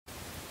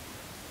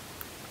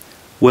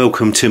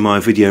Welcome to my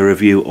video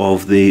review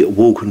of the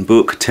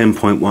Walknbook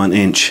 10.1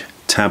 inch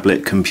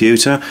tablet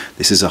computer.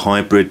 This is a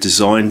hybrid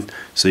design,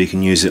 so you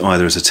can use it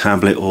either as a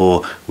tablet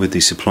or with the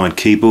supplied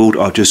keyboard.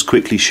 I'll just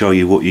quickly show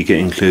you what you get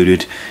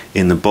included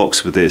in the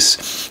box with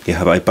this. You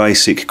have a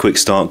basic quick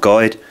start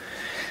guide.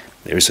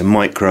 There is a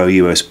micro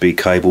USB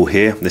cable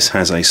here. This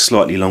has a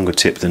slightly longer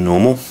tip than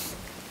normal.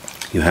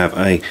 You have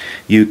a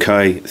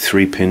UK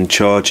 3-pin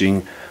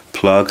charging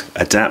plug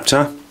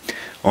adapter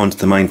onto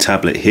the main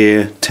tablet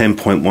here,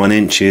 10.1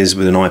 inches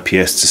with an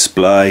IPS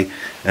display,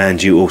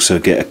 and you also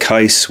get a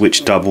case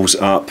which doubles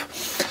up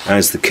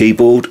as the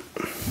keyboard.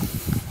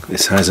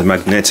 This has a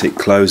magnetic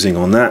closing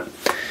on that,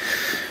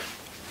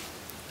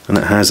 and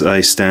it has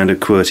a standard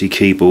QWERTY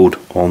keyboard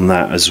on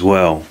that as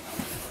well.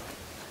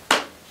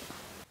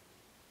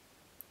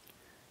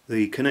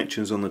 The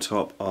connections on the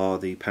top are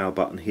the power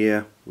button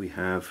here. We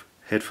have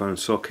headphone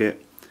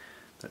socket,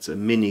 that's a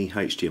mini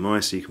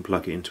HDMI so you can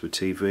plug it into a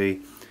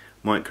TV,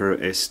 micro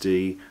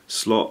SD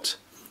slot,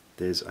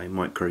 there's a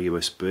micro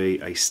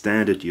USB, a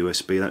standard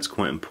USB. That's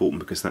quite important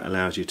because that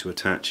allows you to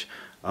attach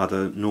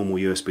other normal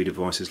USB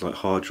devices like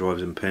hard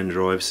drives and pen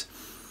drives,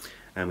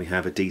 and we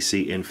have a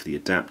DC in for the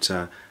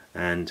adapter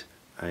and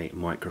a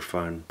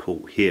microphone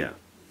port here.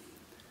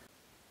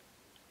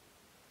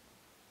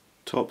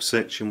 Top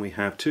section we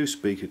have two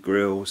speaker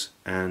grills,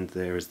 and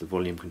there is the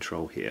volume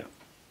control here.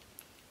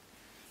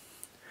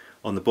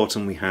 On the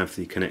bottom we have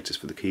the connectors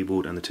for the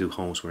keyboard and the two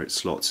holes where it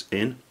slots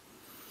in.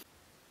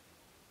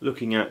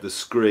 Looking at the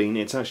screen,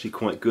 it's actually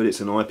quite good.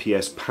 It's an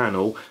IPS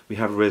panel. We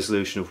have a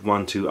resolution of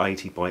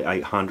 1280 by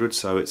 800,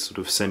 so it's sort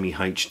of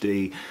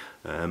semi-HD.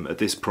 At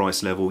this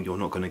price level you're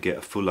not going to get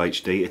a full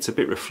HD. It's a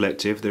bit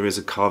reflective. There is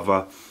a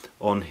cover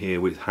on here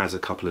which has a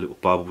couple of little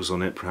bubbles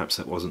on it. Perhaps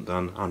that wasn't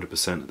done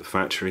 100% at the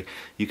factory.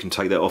 You can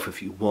take that off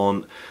if you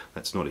want.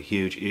 That's not a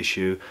huge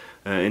issue.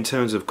 In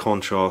terms of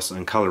contrast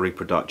and colour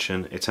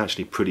reproduction, it's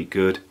actually pretty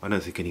good. I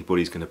don't think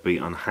anybody's going to be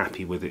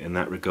unhappy with it in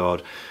that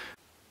regard.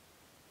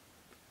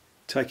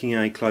 Taking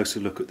a closer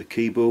look at the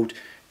keyboard,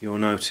 you'll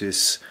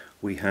notice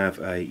we have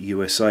a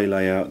USA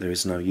layout. There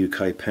is no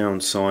UK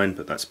pound sign,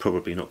 but that's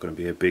probably not going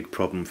to be a big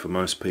problem for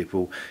most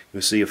people.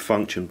 You'll see a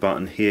function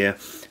button here,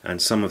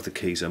 and some of the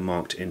keys are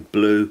marked in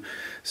blue,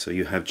 so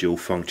you have dual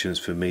functions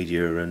for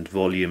media and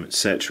volume,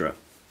 etc.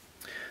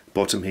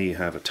 Bottom here you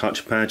have a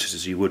touchpad, just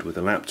as you would with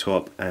a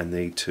laptop, and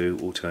the two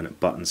alternate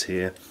buttons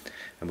here,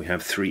 and we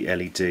have 3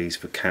 LEDs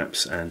for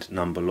caps and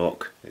number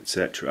lock,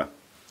 etc.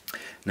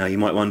 Now you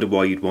might wonder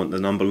why you'd want the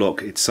number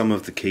lock. Some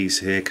of the keys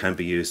here can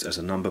be used as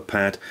a number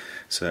pad,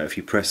 so if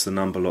you press the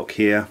number lock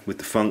here with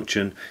the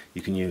function,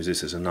 you can use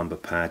this as a number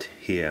pad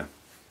here.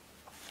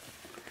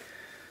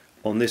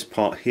 On this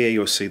part here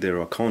you'll see there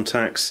are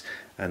contacts,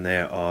 and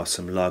there are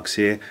some lugs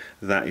here.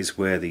 That is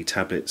where the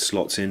tablet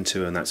slots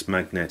into, and that's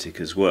magnetic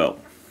as well.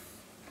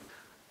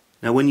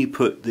 Now when you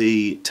put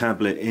the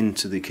tablet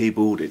into the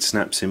keyboard, it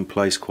snaps in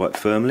place quite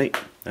firmly.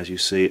 As you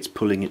see, it's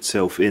pulling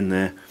itself in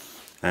there.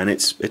 And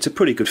it's a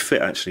pretty good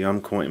fit actually. I'm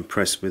quite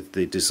impressed with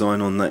the design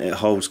on that. It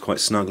holds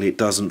quite snugly, it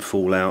doesn't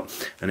fall out,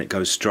 and it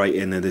goes straight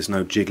in there. There's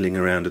no jiggling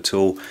around at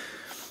all.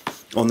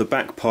 On the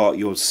back part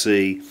you'll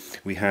see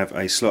we have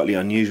a slightly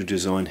unusual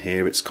design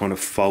here. It's kind of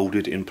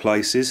folded in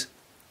places.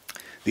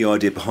 The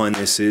idea behind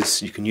this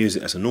is you can use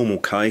it as a normal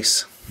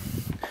case,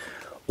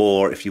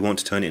 or if you want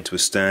to turn it into a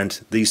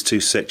stand. These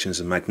two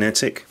sections are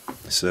magnetic,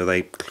 so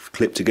they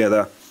clip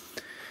together.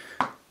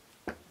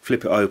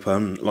 Flip it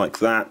open like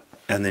that,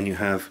 and then you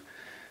have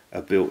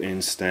a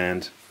built-in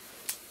stand,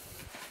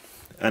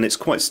 and it's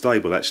quite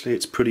stable actually.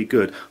 It's pretty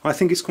good. I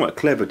think it's quite a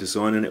clever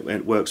design, and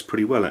it works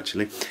pretty well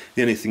actually.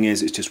 The only thing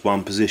is it's just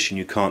one position.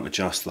 You can't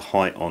adjust the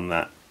height on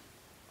that.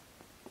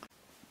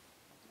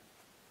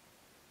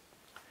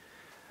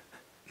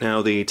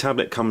 Now the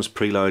tablet comes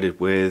preloaded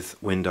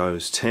with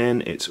Windows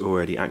 10. It's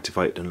already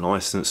activated and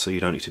licensed, so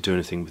you don't need to do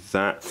anything with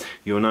that.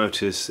 You'll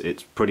notice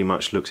it pretty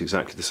much looks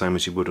exactly the same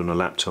as you would on a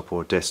laptop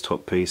or a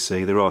desktop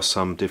PC. There are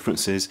some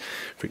differences.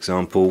 For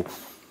example,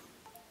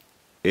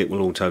 it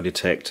will auto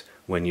detect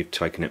when you've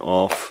taken it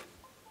off,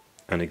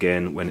 and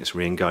again when it's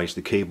re-engaged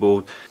the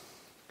keyboard.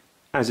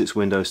 As it's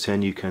Windows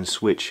 10, you can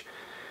switch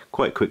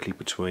quite quickly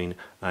between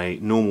a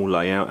normal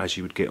layout as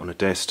you would get on a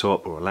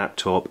desktop or a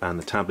laptop and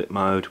the tablet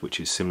mode, which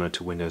is similar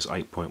to Windows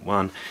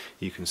 8.1.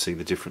 You can see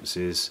the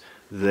differences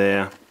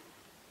there.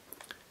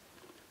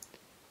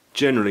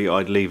 Generally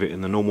I'd leave it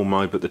in the normal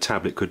mode, but the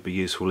tablet could be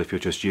useful if you're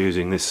just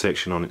using this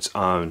section on its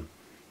own.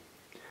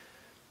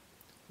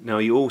 Now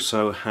you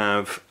also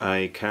have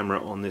a camera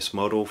on this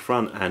model,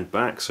 front and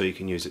back, so you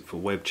can use it for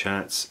web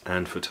chats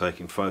and for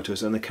taking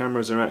photos, and the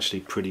cameras are actually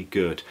pretty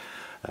good.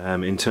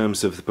 In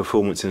terms of the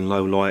performance in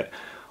low light,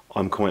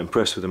 I'm quite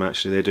impressed with them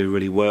actually. They do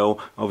really well.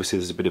 Obviously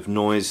there's a bit of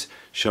noise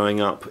showing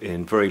up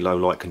in very low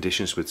light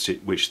conditions,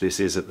 which this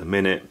is at the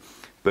minute,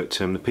 but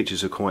the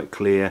pictures are quite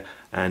clear,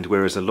 and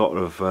whereas a lot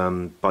of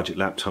budget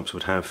laptops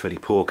would have fairly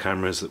poor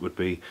cameras that would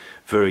be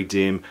very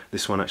dim,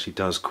 this one actually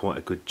does quite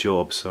a good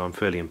job, so I'm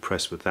fairly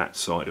impressed with that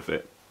side of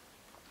it.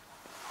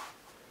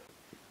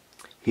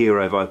 Here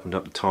I've opened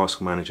up the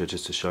task manager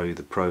just to show you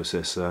the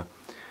processor,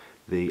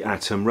 The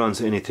Atom runs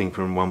anything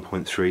from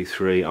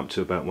 1.33 up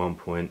to about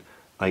 1.83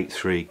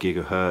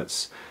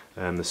 gigahertz.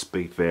 The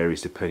speed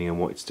varies depending on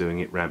what it's doing.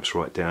 It ramps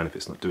right down if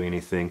it's not doing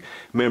anything.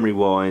 Memory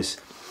wise,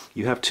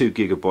 you have 2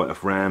 GB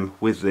of RAM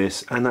with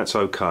this, and that's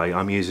okay.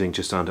 I'm using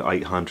just under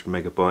 800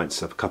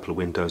 megabytes. I have a couple of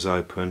windows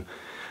open,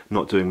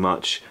 not doing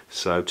much,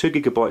 so 2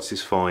 GB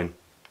is fine.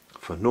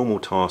 For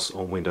normal tasks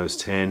on Windows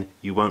 10,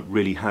 you won't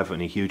really have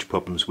any huge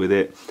problems with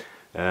it.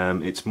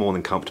 It's more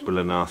than comfortable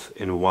enough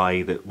in a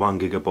way that 1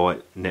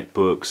 GB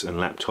netbooks and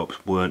laptops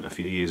weren't a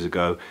few years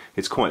ago.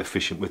 It's quite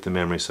efficient with the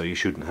memory, so you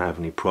shouldn't have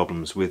any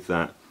problems with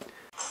that.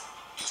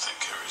 You think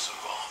Kerry's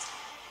involved?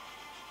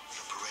 The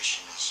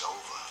operation is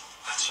over.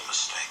 That's a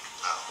mistake.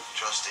 No,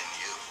 trusting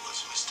you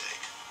was a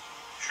mistake.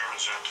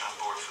 Shermans aren't on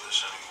board for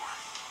this anymore.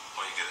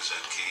 All you get is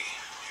that key,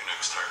 your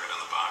next target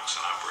on the box,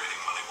 and operating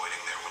money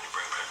waiting there when you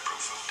bring back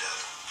proof of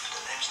death.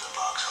 The name's in the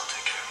box. I'll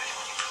take care of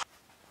anyone you...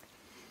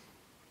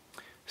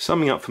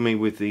 Summing up for me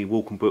with the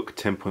Walknbook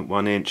 10.1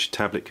 inch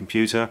tablet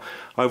computer,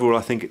 overall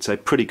I think it's a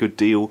pretty good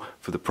deal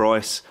for the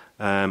price.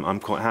 I'm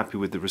quite happy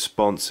with the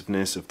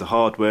responsiveness of the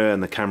hardware,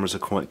 and the cameras are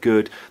quite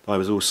good. I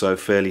was also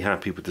fairly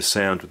happy with the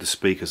sound with the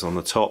speakers on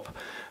the top.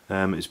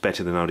 It's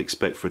better than I'd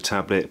expect for a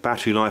tablet.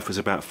 Battery life was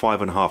about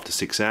 5.5 to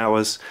 6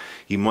 hours.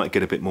 You might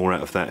get a bit more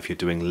out of that if you're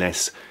doing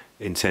less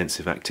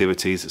intensive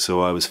activities,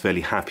 so I was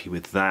fairly happy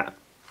with that.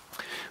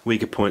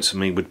 Weaker points for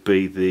me would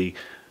be the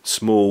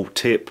small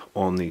tip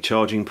on the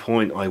charging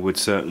point. I would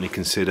certainly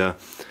consider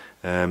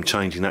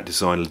changing that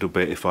design a little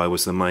bit if I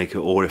was the maker,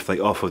 or if they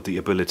offered the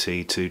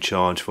ability to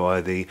charge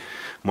via the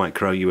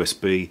micro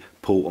USB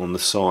port on the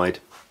side.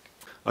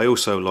 I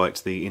also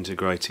liked the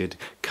integrated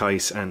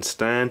case and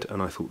stand,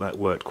 and I thought that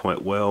worked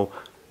quite well.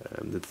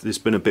 There's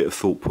been a bit of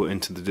thought put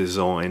into the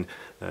design,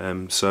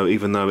 so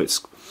even though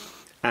it's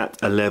at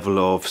a level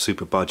of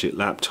super budget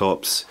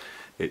laptops,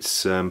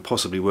 it's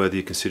possibly worthy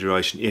of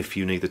consideration if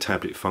you need the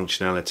tablet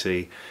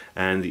functionality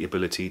and the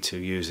ability to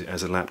use it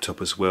as a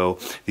laptop as well.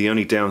 The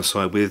only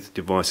downside with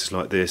devices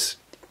like this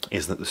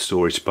is that the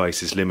storage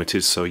space is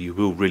limited, so you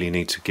will really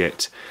need to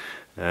get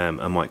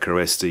a micro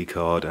SD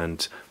card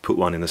and put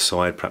one in the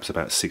side, perhaps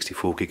about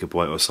 64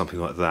 GB or something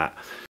like that.